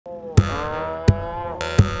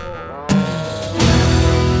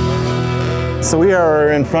So we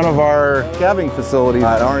are in front of our calving facility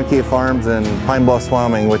at R&K Farms in Pine Bluff,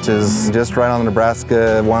 Wyoming, which is just right on the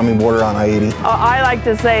Nebraska-Wyoming border on I-80. I like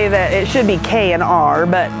to say that it should be K and R,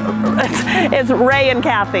 but it's Ray and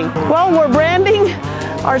Kathy. Well, we're branding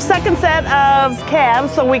our second set of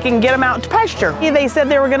calves so we can get them out to pasture. They said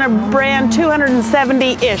they were going to brand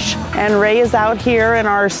 270-ish, and Ray is out here and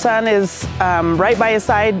our son is right by his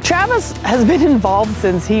side. Travis has been involved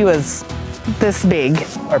since he was this big.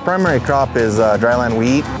 Our primary crop is dryland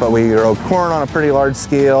wheat, but we grow corn on a pretty large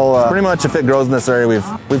scale. Pretty much if it grows in this area,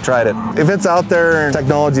 we've tried it. If it's out there and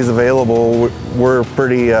technology is available, we're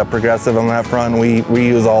pretty progressive on that front. We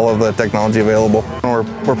use all of the technology available.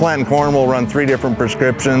 When we're planting corn, we'll run 3 different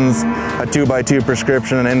prescriptions, a 2x2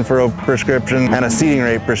 prescription, an in-furrow prescription, and a seeding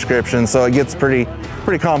rate prescription. So it gets pretty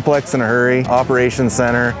complex in a hurry. Operations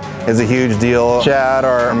center is a huge deal. Chad,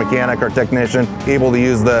 our mechanic, our technician, able to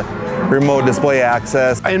use the remote display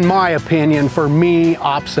access. In my opinion, for me,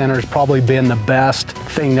 Op Center's probably been the best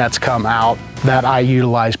thing that's come out that I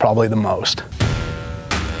utilize probably the most.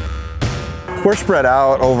 We're spread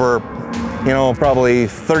out over, probably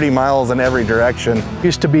 30 miles in every direction.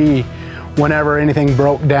 Used to be whenever anything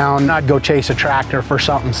broke down, I'd go chase a tractor for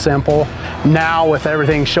something simple. Now with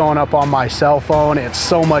everything showing up on my cell phone, it's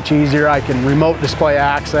so much easier. I can remote display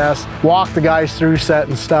access, walk the guys through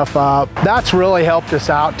setting stuff up. That's really helped us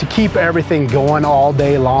out to keep everything going all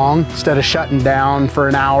day long instead of shutting down for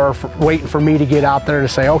an hour, waiting for me to get out there to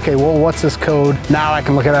say, okay, well, what's this code? Now I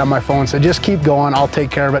can look at it on my phone and say, just keep going. I'll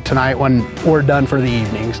take care of it tonight when we're done for the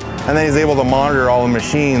evenings. And then he's able to monitor all the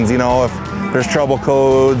machines, if there's trouble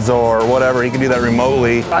codes or whatever, he can do that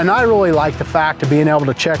remotely. And I really like the fact of being able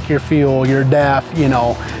to check your fuel, your def,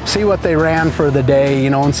 see what they ran for the day,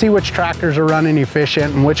 and see which tractors are running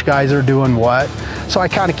efficient and which guys are doing what. So I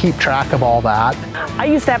kind of keep track of all that. I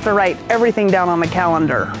used to have to write everything down on the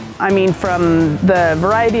calendar. I mean, from the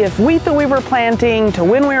variety of wheat that we were planting, to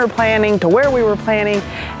when we were planting, to where we were planting,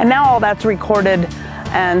 and now all that's recorded,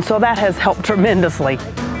 and so that has helped tremendously.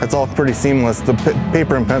 It's all pretty seamless. The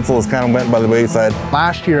paper and pencil has kind of went by the wayside.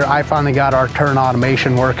 Last year, I finally got our turn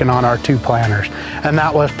automation working on our 2 planters, and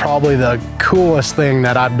that was probably the coolest thing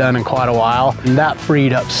that I've done in quite a while. And that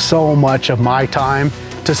freed up so much of my time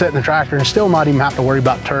to sit in the tractor and still not even have to worry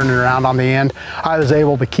about turning around on the end. I was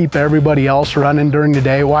able to keep everybody else running during the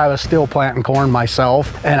day while I was still planting corn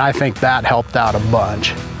myself, and I think that helped out a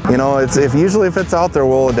bunch. Usually if it's out there,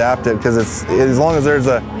 we'll adapt it, because as long as there's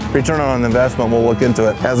a return on investment, we'll look into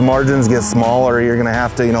it. As margins get smaller, you're gonna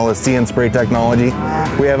have to, the see and spray technology.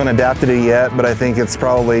 We haven't adapted it yet, but I think it's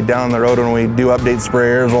probably down the road when we do update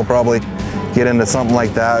sprayers, we'll probably get into something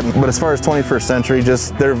like that. But as far as 21st century,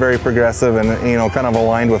 they're very progressive and kind of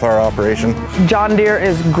aligned with our operation. John Deere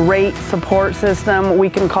is great support system. We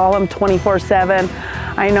can call them 24/7.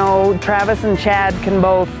 I know Travis and Chad can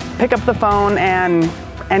both pick up the phone and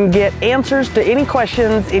get answers to any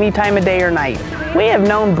questions any time of day or night. We have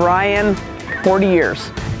known Brian 40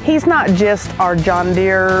 years. He's not just our John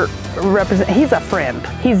Deere representative, he's a friend.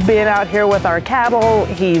 He's been out here with our cattle,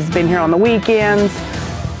 he's been here on the weekends.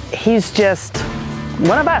 He's just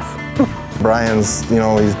one of us. Brian's, he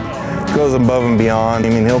goes above and beyond.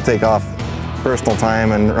 He'll take off personal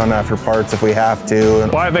time and run after parts if we have to.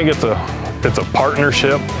 Well, I think it's a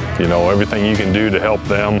partnership. Everything you can do to help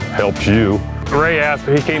them helps you. Ray asked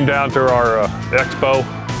me, he came down to our expo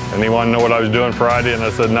and he wanted to know what I was doing Friday, and I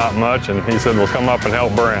said not much, and he said, well, come up and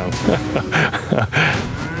help brands.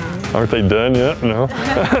 Aren't they done yet? No.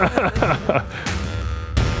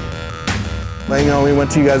 We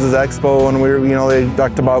went to you guys' expo and they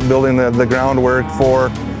talked about building the groundwork for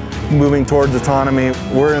moving towards autonomy.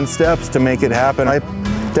 We're in steps to make it happen. I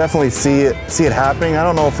definitely see it happening. I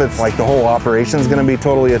don't know if it's like the whole operation is going to be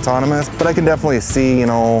totally autonomous, but I can definitely see,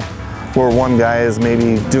 where one guy is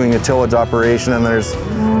maybe doing a tillage operation and there's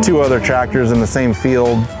 2 other tractors in the same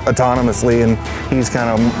field autonomously, and he's kind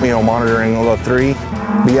of, monitoring the 3.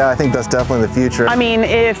 But yeah, I think that's definitely the future. I mean,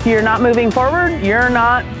 if you're not moving forward, you're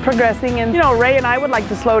not progressing. And Ray and I would like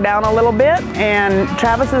to slow down a little bit, and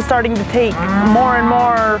Travis is starting to take more and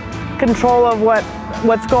more control of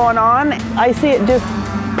what's going on. I see it just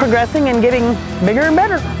progressing and getting bigger and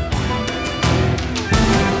better.